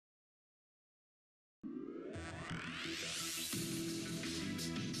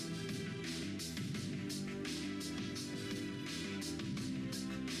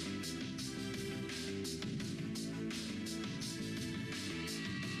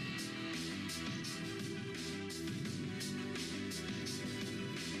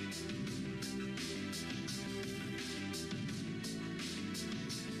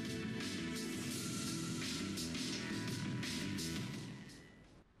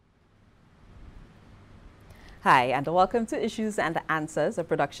Hi, and welcome to Issues and Answers, a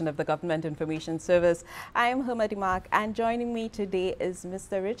production of the Government Information Service. I am Humadi Mark, and joining me today is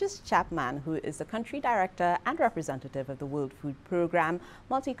Mr. Regis Champman, who is the Country Director and Representative of the World Food Programme,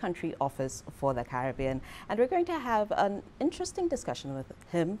 Multi-Country Office for the Caribbean. And we're going to have an interesting discussion with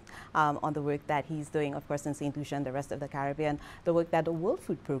him on the work that he's doing, of course, in Saint Lucia and the rest of the Caribbean, the work that the World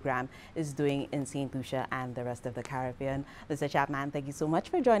Food Programme is doing in Saint Lucia and the rest of the Caribbean. Mr. Champman, thank you so much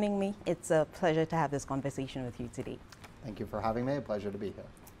for joining me. It's a pleasure to have this conversation with you today. Thank you for having me. A pleasure to be here.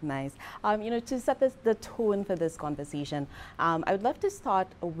 Nice. To set the tone for this conversation, I would love to start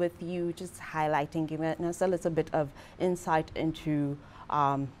with you just highlighting, giving us a little bit of insight into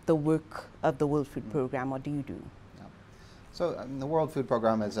the work of the World Food Programme. What do you do? Yeah. So the World Food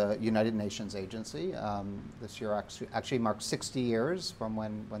Programme is a United Nations agency. This year actually marks 60 years from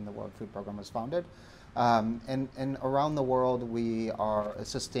when the World Food Programme was founded. And around the world, we are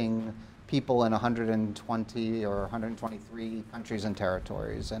assisting people in 120 or 123 countries and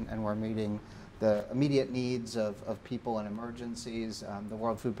territories, and we're meeting the immediate needs of people in emergencies. The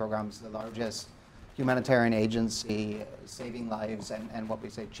World Food Programme is the largest humanitarian agency saving lives and what we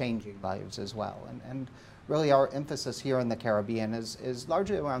say changing lives as well. And really our emphasis here in the Caribbean is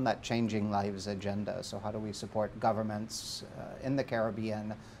largely around that changing lives agenda. So how do we support governments in the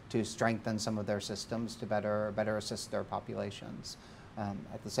Caribbean to strengthen some of their systems to better assist their populations?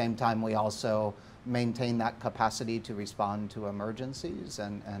 At the same time, we also maintain that capacity to respond to emergencies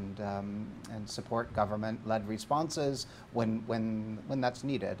and support government-led responses when that's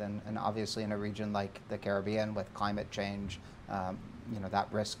needed. And obviously, in a region like the Caribbean with climate change, that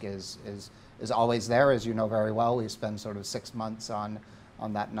risk is always there, as you know very well. We spend sort of 6 months on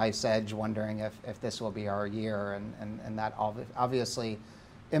that nice edge, wondering if this will be our year, and that obviously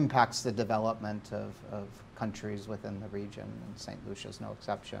impacts the development of countries within the region, and St. Lucia is no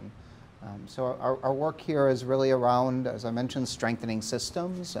exception. So our work here is really around, as I mentioned, strengthening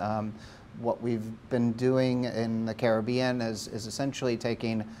systems. What we've been doing in the Caribbean is essentially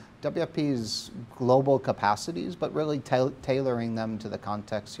taking WFP's global capacities, but really tailoring them to the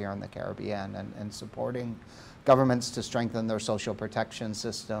context here in the Caribbean and supporting governments to strengthen their social protection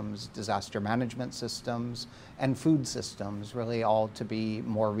systems, disaster management systems, and food systems, really all to be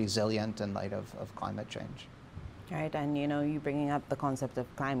more resilient in light of climate change. Right, and you bringing up the concept of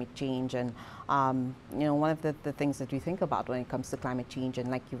climate change, and one of the things that we think about when it comes to climate change, and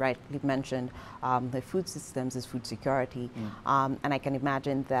like you rightly mentioned, the food systems is food security, and I can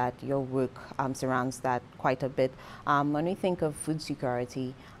imagine that your work surrounds that quite a bit. When we think of food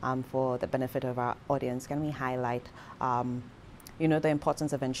security, for the benefit of our audience, can we highlight, the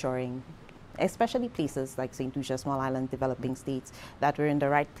importance of ensuring, especially places like St. Lucia, small island developing states, that we're in the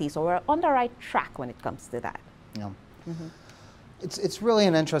right place or we're on the right track when it comes to that? Yeah. It's really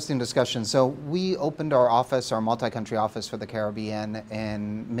an interesting discussion. So we opened our office, our multi-country office for the Caribbean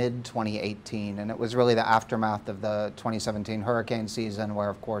in mid-2018, and it was really the aftermath of the 2017 hurricane season where,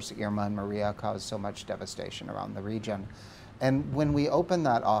 of course, Irma and Maria caused so much devastation around the region. And when we opened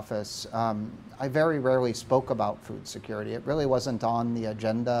that office, I very rarely spoke about food security. It really wasn't on the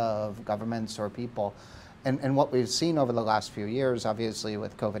agenda of governments or people. And what we've seen over the last few years, obviously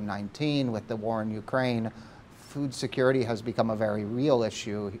with COVID-19, with the war in Ukraine, food security has become a very real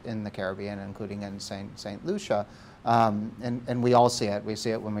issue in the Caribbean, including in Saint Lucia. And we all see it. We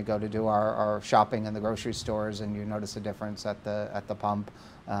see it when we go to do our shopping in the grocery stores, and you notice a difference at the pump.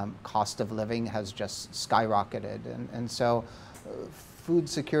 Cost of living has just skyrocketed. And so food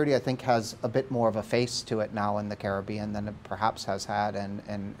security, I think, has a bit more of a face to it now in the Caribbean than it perhaps has had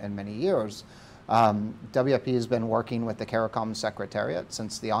in many years. WFP has been working with the CARICOM Secretariat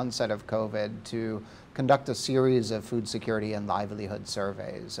since the onset of COVID to conduct a series of food security and livelihood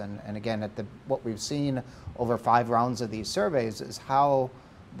surveys. And again, what we've seen over 5 rounds of these surveys is how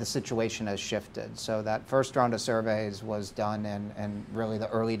the situation has shifted. So that first round of surveys was done in really the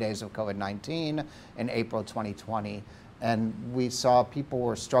early days of COVID-19 in April 2020. And we saw people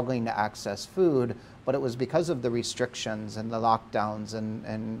were struggling to access food, but it was because of the restrictions and the lockdowns,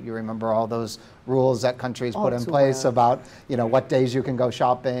 and you remember all those rules that countries put in place about what days you can go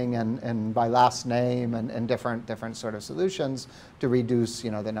shopping and by last name and different sort of solutions to reduce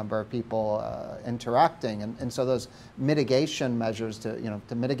the number of people interacting, and so those mitigation measures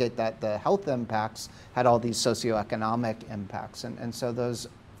to mitigate the health impacts had all these socioeconomic impacts, and so those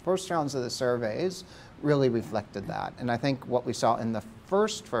first rounds of the surveys really reflected that. And I think what we saw in the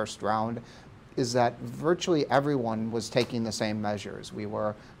first round is that virtually everyone was taking the same measures. We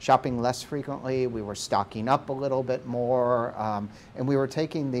were shopping less frequently, we were stocking up a little bit more, and we were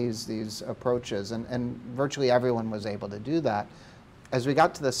taking these approaches, and virtually everyone was able to do that. as we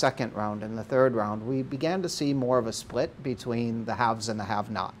got to the second round and the third round, we began to see more of a split between the haves and the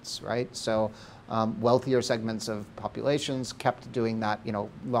have-nots, right? So wealthier segments of populations kept doing that,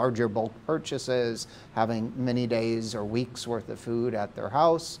 larger bulk purchases, having many days or weeks worth of food at their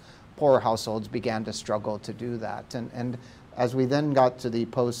house. Poorer households began to struggle to do that. And as we then got to the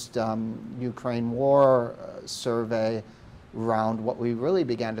post-Ukraine war survey round, what we really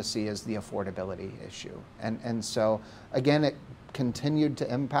began to see is the affordability issue. And so, again, it continued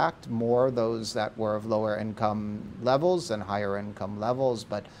to impact more those that were of lower income levels than higher income levels,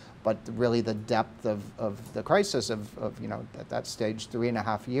 but really the depth of the crisis of at that stage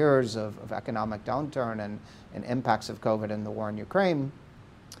 3.5 years of economic downturn and impacts of COVID and the war in Ukraine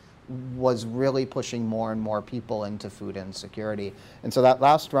was really pushing more and more people into food insecurity. And so that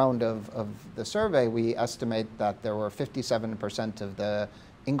last round of the survey, we estimate that there were 57% of the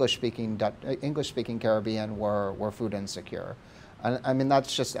English-speaking Caribbean were food insecure. And I mean,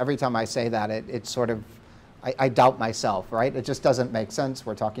 that's just, every time I say that, it's sort of, I doubt myself, right? It just doesn't make sense.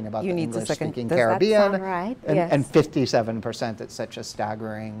 We're talking about the English-speaking Caribbean, that sound right? And 57%, it's such a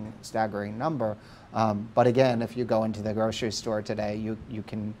staggering number. But again, if you go into the grocery store today, you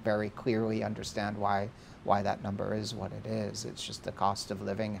can very clearly understand why that number is what it is. It's just the cost of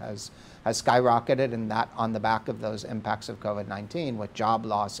living has skyrocketed, and that on the back of those impacts of COVID-19 with job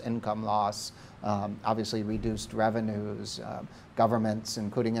loss, income loss, obviously reduced revenues. Governments,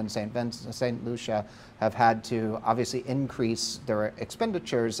 including in Saint Lucia, have had to obviously increase their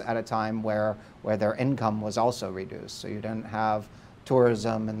expenditures at a time where their income was also reduced. So you didn't have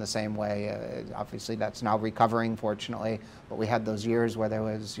tourism in the same way. Obviously that's now recovering, fortunately, but we had those years where there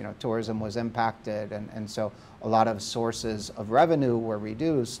was, tourism was impacted, and so a lot of sources of revenue were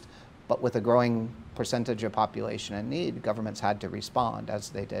reduced. But with a growing percentage of population in need, governments had to respond, as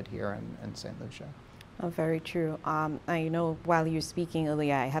they did here in Saint Lucia. Oh, very true. While you were speaking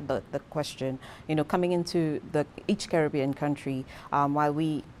earlier, I had the question, coming into each Caribbean country, while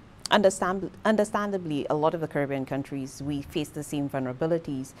we understandably, a lot of the Caribbean countries, we face the same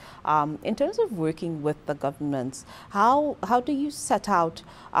vulnerabilities. In terms of working with the governments, how do you set out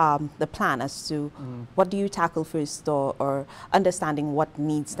the plan as to what do you tackle first, or understanding what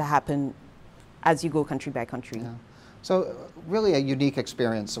needs to happen as you go country by country? Yeah. So really a unique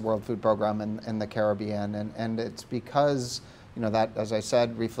experience, the World Food Program in the Caribbean, and it's because, that, as I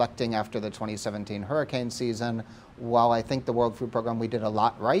said, reflecting after the 2017 hurricane season, while I think the World Food Program, we did a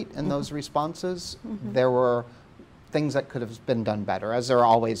lot right in those responses, there were things that could have been done better, as there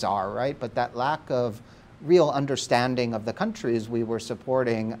always are, right? But that lack of real understanding of the countries we were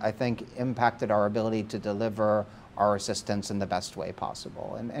supporting, I think, impacted our ability to deliver our assistance in the best way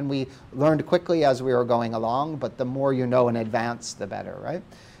possible. And we learned quickly as we were going along, but the more you know in advance, the better, right?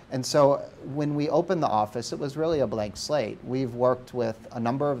 And so when we opened the office, it was really a blank slate. We've worked with a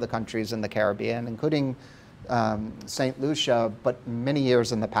number of the countries in the Caribbean, including Saint Lucia, but many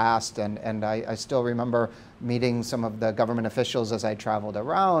years in the past, and I still remember meeting some of the government officials as I traveled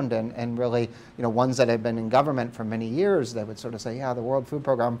around, and really, ones that had been in government for many years, they would sort of say, yeah, the World Food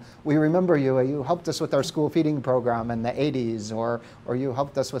Program, we remember you, you helped us with our school feeding program in the 80s, or you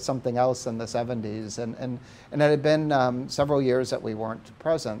helped us with something else in the 70s, and it had been several years that we weren't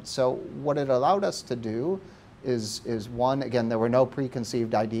present. So what it allowed us to do is one, again, there were no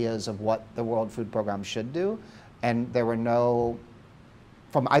preconceived ideas of what the World Food Program should do, and there were no,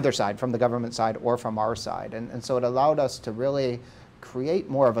 from either side, from the government side or from our side. And so it allowed us to really create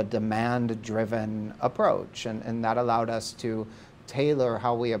more of a demand-driven approach, and that allowed us to tailor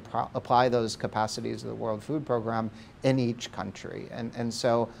how we apply those capacities of the World Food Program in each country. And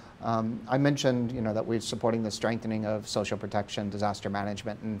so I mentioned, that we're supporting the strengthening of social protection, disaster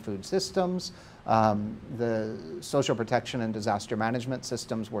management, and food systems. The social protection and disaster management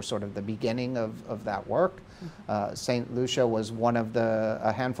systems were sort of the beginning of that work. Saint Lucia was one of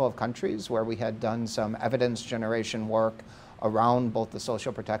a handful of countries where we had done some evidence generation work around both the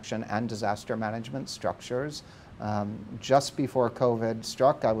social protection and disaster management structures. Just before COVID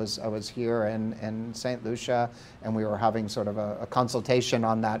struck, I was here in Saint Lucia, and we were having sort of a consultation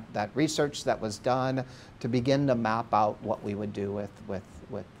on that research that was done to begin to map out what we would do with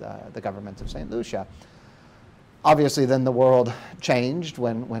the government of Saint Lucia. Obviously, then the world changed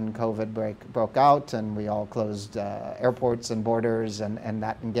when COVID broke out, and we all closed airports and borders, and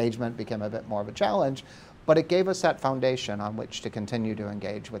that engagement became a bit more of a challenge. But it gave us that foundation on which to continue to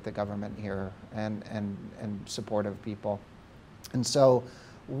engage with the government here and support of people. And so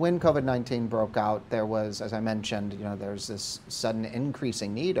when COVID-19 broke out, there was, as I mentioned, there's this sudden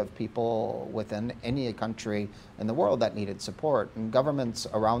increasing need of people within any country in the world that needed support. And governments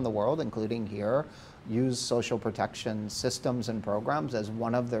around the world, including here, use social protection systems and programs as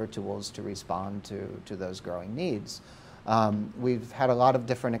one of their tools to respond to those growing needs. We've had a lot of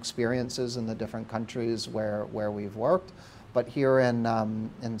different experiences in the different countries where we've worked, but here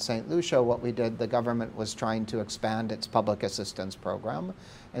in Saint Lucia, what we did, the government was trying to expand its public assistance program.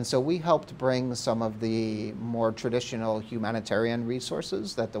 And so we helped bring some of the more traditional humanitarian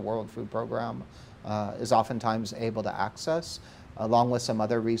resources that the World Food Program is oftentimes able to access, along with some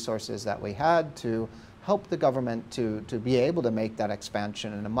other resources that we had, to help the government to be able to make that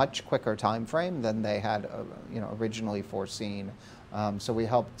expansion in a much quicker time frame than they had originally foreseen. So we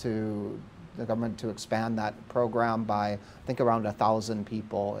helped the government to expand that program by, I think, around 1,000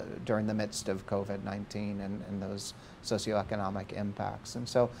 people during the midst of COVID-19 and those socioeconomic impacts. And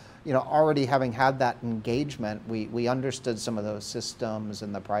so, already having had that engagement, we understood some of those systems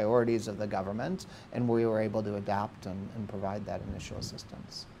and the priorities of the government, and we were able to adapt and provide that initial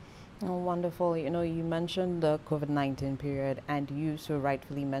assistance. Oh, wonderful. You mentioned the COVID-19 period, and you so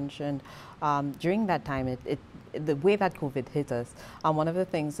rightfully mentioned during that time, the way that COVID hit us, one of the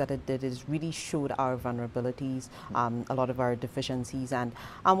things that it did is really showed our vulnerabilities, a lot of our deficiencies. And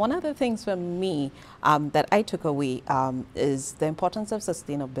one of the things for me that I took away is the importance of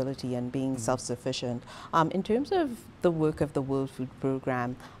sustainability and being self-sufficient. In terms of the work of the World Food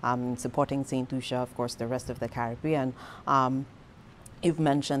Program, supporting Saint Lucia, of course, the rest of the Caribbean, you've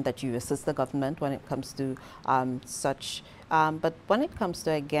mentioned that you assist the government when it comes to but when it comes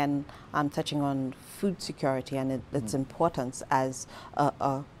to, again, touching on food security and its importance as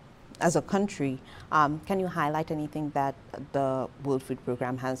a country, can you highlight anything that the World Food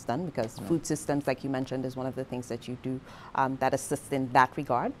Program has done? Because food systems, like you mentioned, is one of the things that you do that assists in that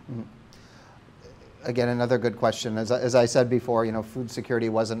regard. Again, another good question. As I said before, food security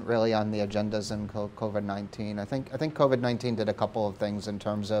wasn't really on the agendas in COVID-19. I think COVID-19 did a couple of things in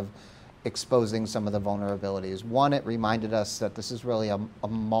terms of exposing some of the vulnerabilities. One, it reminded us that this is really a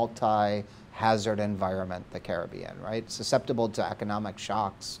multi-hazard environment, the Caribbean, right? Susceptible to economic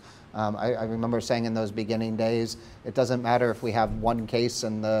shocks. I remember saying in those beginning days, it doesn't matter if we have one case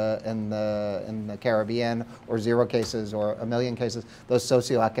in the Caribbean or 0 cases or 1 million cases. Those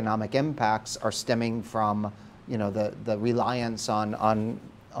socioeconomic impacts are stemming from the reliance on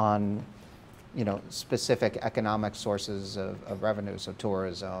specific economic sources of revenue, so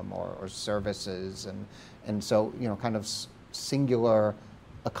tourism or services, and so kind of singular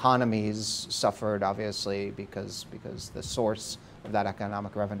economies suffered, obviously, because the source of that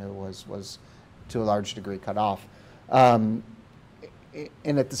economic revenue was to a large degree cut off.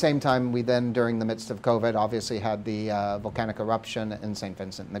 And at the same time, we then, during the midst of COVID, obviously had the volcanic eruption in St.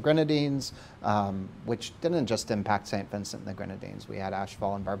 Vincent and the Grenadines, which didn't just impact St. Vincent and the Grenadines. We had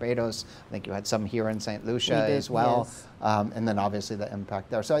ashfall in Barbados. I think you had some here in St. Lucia as well. Yes. And then obviously the impact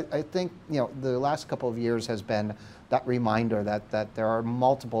there. So I think the last couple of years has been that reminder that there are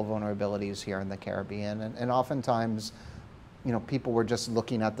multiple vulnerabilities here in the Caribbean, and oftentimes people were just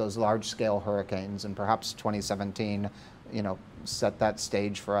looking at those large-scale hurricanes, and perhaps 2017 set that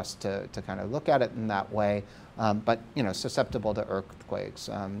stage for us to kind of look at it in that way. But susceptible to earthquakes.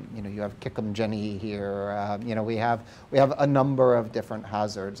 You have Kikum-Jenny here. We have a number of different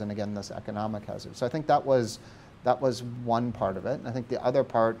hazards, and again, this economic hazard. So I think that was one part of it. And I think the other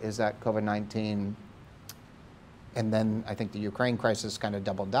part is that COVID-19, and then I think the Ukraine crisis kind of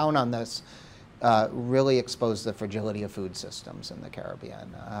doubled down on this, really exposed the fragility of food systems in the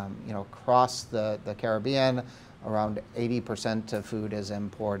Caribbean. Across the Caribbean, around 80% of food is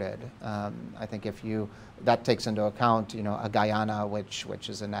imported. I think that takes into account, a Guyana, which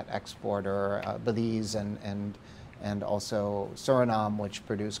is a net exporter, Belize and also Suriname, which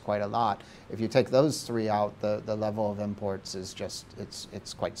produce quite a lot. If you take those three out, the level of imports is just,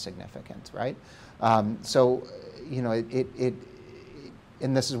 it's quite significant, right? So,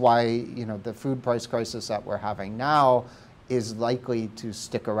 and this is why, the food price crisis that we're having now is likely to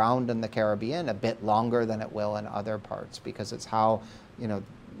stick around in the Caribbean a bit longer than it will in other parts, because it's how,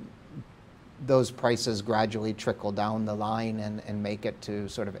 those prices gradually trickle down the line and make it to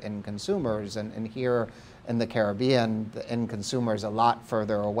sort of end consumers. And here in the Caribbean, the end consumer is a lot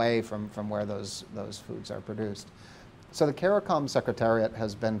further away from where those foods are produced. So the CARICOM Secretariat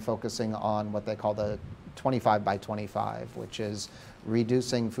has been focusing on what they call the 25 by 25, which is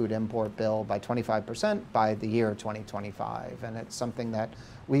reducing food import bill by 25% by the year 2025. And it's something that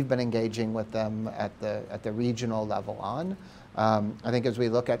we've been engaging with them at the regional level on. I think as we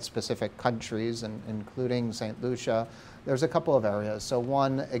look at specific countries, and including St. Lucia, there's a couple of areas. So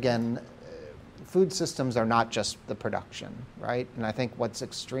one, again, food systems are not just the production, right? And I think what's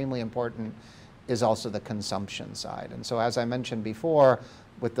extremely important is also the consumption side. And so as I mentioned before,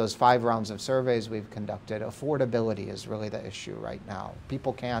 with those 5 rounds of surveys we've conducted, affordability is really the issue right now.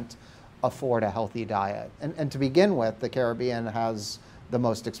 People can't afford a healthy diet. And to begin with, the Caribbean has the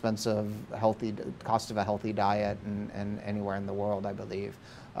most expensive cost of a healthy diet and anywhere in the world, I believe.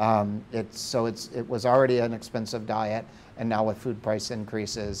 It was already an expensive diet, and now with food price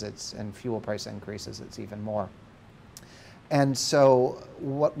increases and fuel price increases, it's even more. And so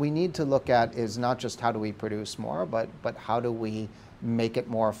what we need to look at is not just how do we produce more, but how do we make it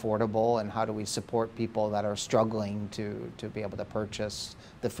more affordable, and how do we support people that are struggling to be able to purchase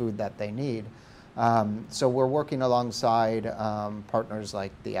the food that they need. So we're working alongside partners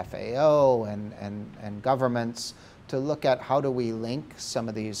like the FAO and governments to look at how do we link some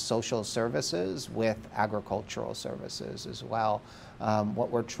of these social services with agricultural services as well. What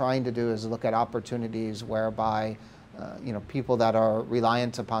we're trying to do is look at opportunities whereby people that are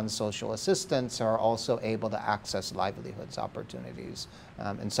reliant upon social assistance are also able to access livelihoods opportunities,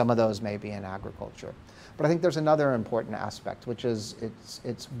 and some of those may be in agriculture. But I think there's another important aspect, which is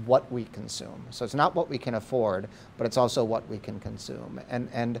it's what we consume. So it's not what we can afford, but it's also what we can consume.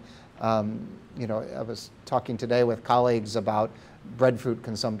 And I was talking today with colleagues about breadfruit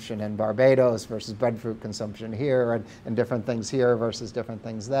consumption in Barbados versus breadfruit consumption here, and different things here versus different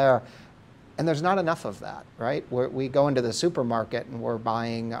things there. And there's not enough of that, right? We go into the supermarket and we're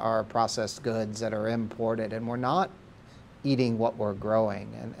buying our processed goods that are imported, and we're not eating what we're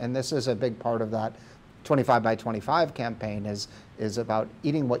growing. And this is a big part of that 25 by 25 campaign is about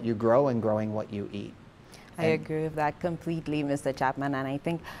eating what you grow and growing what you eat. I agree with that completely, Mr. Champman, and I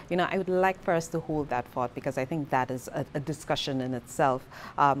think, I would like for us to hold that thought, because I think that is a discussion in itself.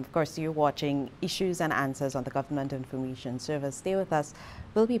 Of course, you're watching Issues and Answers on the Government Information Service. Stay with us.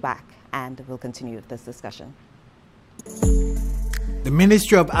 We'll be back, and we'll continue with this discussion. The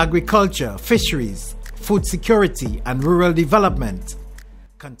Ministry of Agriculture, Fisheries, Food Security and Rural Development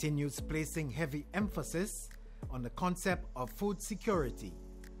continues placing heavy emphasis on the concept of food security.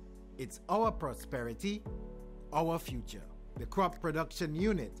 It's our prosperity, our future. The Crop Production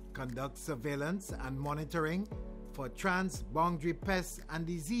Unit conducts surveillance and monitoring for trans-boundary pests and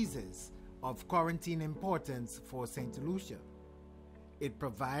diseases of quarantine importance for Saint Lucia. It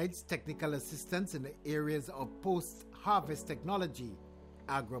provides technical assistance in the areas of post-harvest technology,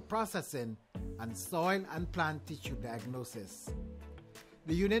 agro-processing, and soil and plant tissue diagnosis.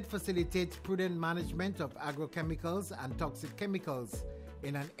 The unit facilitates prudent management of agrochemicals and toxic chemicals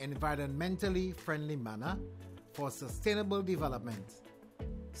in an environmentally friendly manner for sustainable development.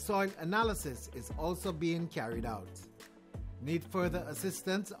 Soil analysis is also being carried out. Need further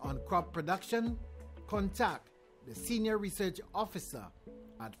assistance on crop production? Contact the Senior Research Officer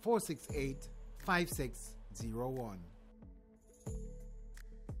at 468-5601.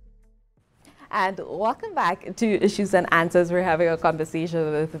 And welcome back to Issues and Answers. We're having a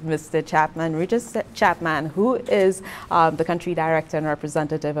conversation with Mr. Champman, Regis Champman, who is the country director and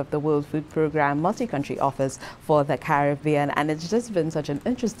representative of the World Food Programme Multi-Country Office for the Caribbean. And it's just been such an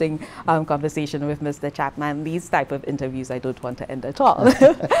interesting conversation with Mr. Champman. These type of interviews I don't want to end at all.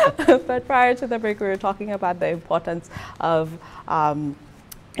 But prior to the break, we were talking about the importance of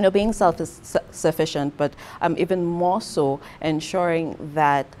being self-sufficient, but even more so ensuring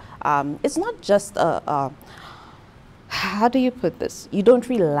that it's not just how do you put this? You don't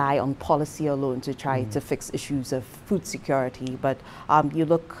rely on policy alone to try to fix issues of food security, but you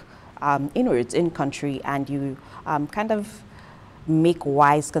look inwards in country and you kind of make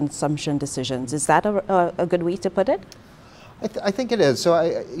wise consumption decisions. Is that a good way to put it? I think it is. So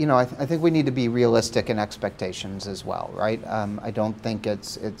I think we need to be realistic in expectations as well, right? I don't think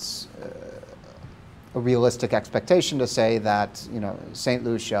it's a realistic expectation to say that Saint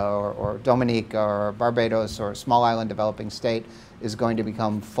Lucia or Dominica or Barbados or a small island developing state is going to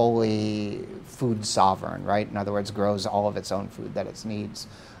become fully food sovereign, right? In other words, grows all of its own food that it needs.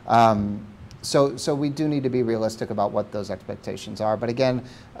 So we do need to be realistic about what those expectations are. But again,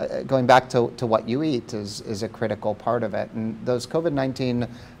 going back to what you eat is a critical part of it. And those COVID-19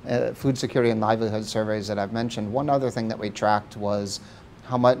 food security and livelihood surveys that I've mentioned, one other thing that we tracked was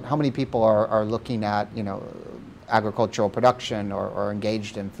how many people are looking at agricultural production or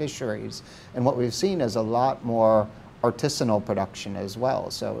engaged in fisheries. And what we've seen is a lot more artisanal production as well.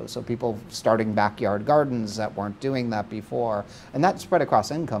 So people starting backyard gardens that weren't doing that before. And that spread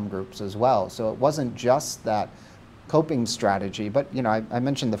across income groups as well. So it wasn't just that coping strategy, but I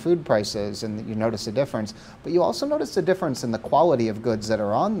mentioned the food prices and you notice a difference, but you also notice a difference in the quality of goods that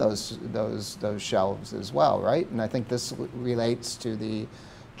are on those shelves as well, right? And I think this relates to the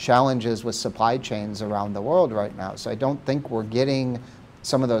challenges with supply chains around the world right now. So I don't think we're getting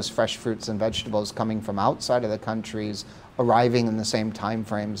some of those fresh fruits and vegetables coming from outside of the countries arriving in the same time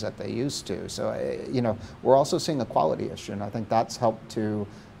frames that they used to. So, you know, we're also seeing a quality issue, and I think that's helped to,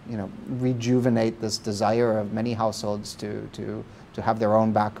 you know, rejuvenate this desire of many households to have their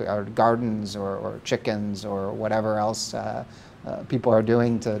own backyard gardens or chickens or whatever else people are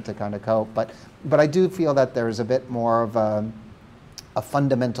doing to kind of cope. But I do feel that there's a bit more of a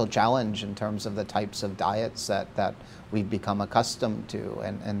fundamental challenge in terms of the types of diets that we've become accustomed to,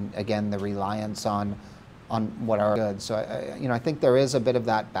 and again, the reliance on what are good. So you know, I think there is a bit of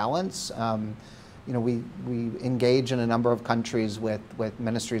that balance. You know, we engage in a number of countries with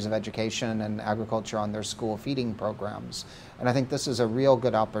ministries of education and agriculture on their school feeding programs, and I think this is a real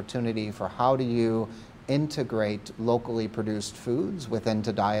good opportunity for how do you integrate locally produced foods within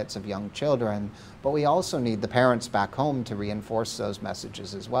the diets of young children. But we also need the parents back home to reinforce those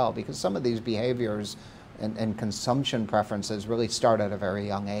messages as well, because some of these behaviors and consumption preferences really start at a very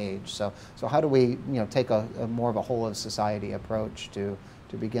young age. So how do we, you know, take a more of a whole of society approach to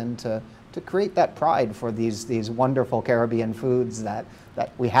begin to create that pride for these wonderful Caribbean foods that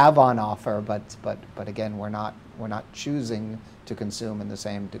we have on offer, but again, we're not choosing to consume in the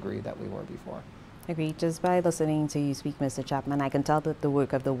same degree that we were before. Agreed. Just by listening to you speak, Mr. Champman, I can tell that the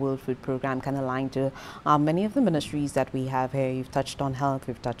work of the World Food Program can align to many of the ministries that we have here. You've touched on health,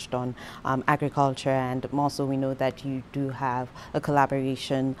 we've touched on agriculture, and also we know that you do have a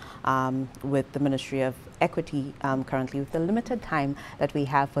collaboration with the Ministry of Equity currently. With the limited time that we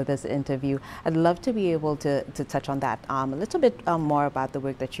have for this interview, I'd love to be able to touch on that a little bit more about the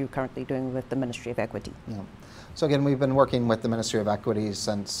work that you're currently doing with the Ministry of Equity. Yeah. So again, we've been working with the Ministry of Equity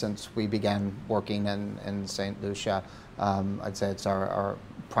since we began working in Saint Lucia. I'd say it's our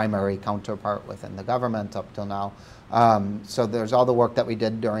primary counterpart within the government up till now. So there's all the work that we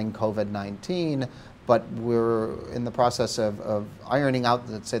did during COVID-19, but we're in the process of ironing out,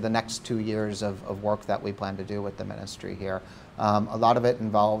 let's say, the next 2 years of work that we plan to do with the ministry here. A lot of it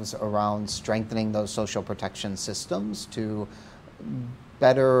involves around strengthening those social protection systems to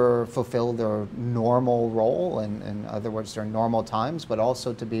better fulfill their normal role, in other words, their normal times, but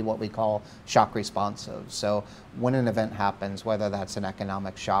also to be what we call shock responsive. So when an event happens, whether that's an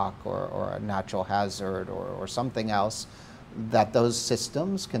economic shock or a natural hazard or something else, that those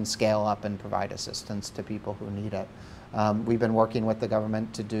systems can scale up and provide assistance to people who need it. We've been working with the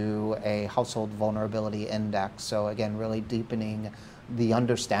government to do a household vulnerability index. So again, really deepening the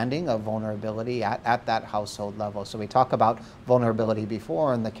understanding of vulnerability at that household level. So we talk about vulnerability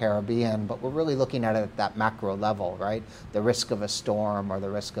before in the Caribbean, but we're really looking at it at that macro level, right? The risk of a storm or the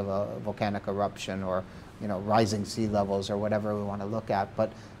risk of a volcanic eruption or, you know, rising sea levels or whatever we want to look at.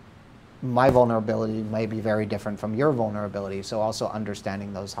 But my vulnerability may be very different from your vulnerability. So also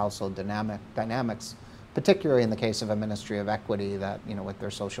understanding those household dynamics, particularly in the case of a Ministry of Equity that, you know, with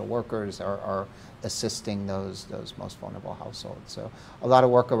their social workers are assisting those most vulnerable households. So a lot of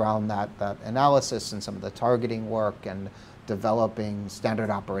work around that analysis and some of the targeting work and developing standard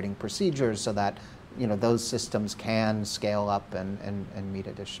operating procedures so that, you know, those systems can scale up and meet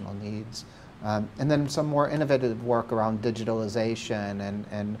additional needs. And then some more innovative work around digitalization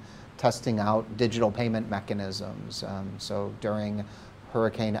and testing out digital payment mechanisms. So during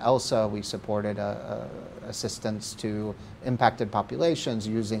Hurricane Elsa, we supported assistance to impacted populations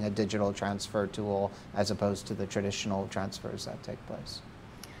using a digital transfer tool as opposed to the traditional transfers that take place.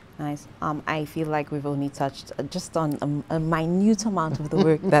 Nice. I feel like we've only touched just on a minute amount of the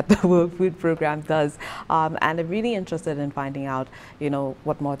work that the World Food Program does, and I'm really interested in finding out, you know,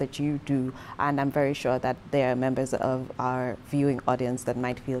 what more that you do, and I'm very sure that there are members of our viewing audience that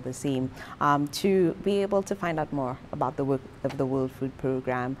might feel the same. To be able to find out more about the work of the World Food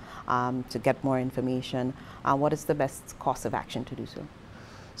Program, to get more information, what is the best course of action to do so?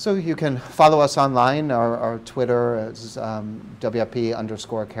 So you can follow us online. Our Twitter is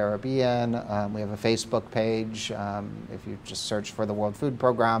WFP_Caribbean. We have a Facebook page. If you just search for the World Food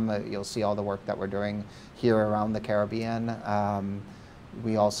Program, you'll see all the work that we're doing here around the Caribbean.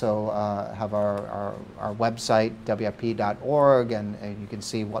 We also have our website, WFP.org, and you can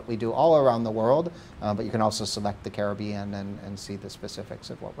see what we do all around the world, but you can also select the Caribbean and see the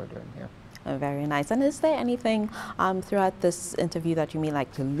specifics of what we're doing here. Very nice. And is there anything throughout this interview that you may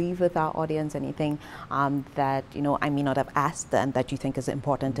like to leave with our audience, anything that, you know, I may not have asked and that you think is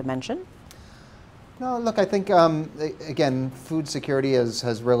important to mention? No, look, I think, again, food security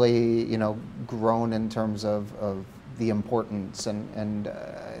has really, you know, grown in terms of the importance, and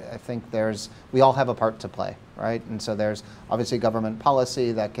I think we all have a part to play, right? And so there's obviously government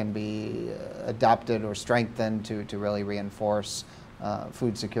policy that can be adapted or strengthened to really reinforce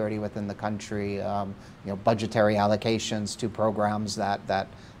food security within the country, you know, budgetary allocations to programs that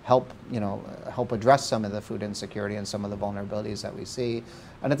help help address some of the food insecurity and some of the vulnerabilities that we see,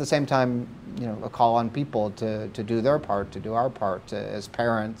 and at the same time, a call on people to do their part, to do our part, as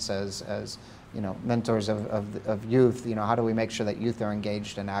parents, as mentors of youth. How do we make sure that youth are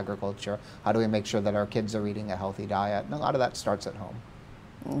engaged in agriculture? How do we make sure that our kids are eating a healthy diet? And a lot of that starts at home.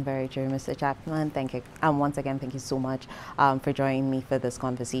 Very true, Mr. Champman. Thank you. Once again, thank you so much for joining me for this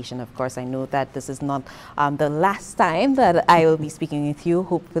conversation. Of course, I know that this is not the last time that I will be speaking with you,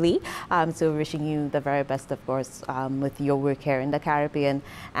 hopefully. So wishing you the very best, of course, with your work here in the Caribbean,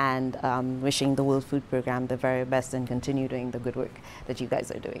 and wishing the World Food Program the very best, and continue doing the good work that you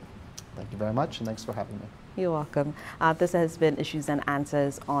guys are doing. Thank you very much, and thanks for having me. You're welcome. This has been Issues and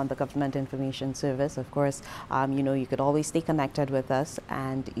Answers on the Government Information Service. Of course, you could always stay connected with us,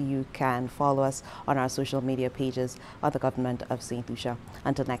 and you can follow us on our social media pages of the Government of Saint Lucia.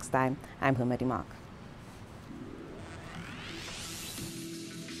 Until next time, I'm Humadi Mark.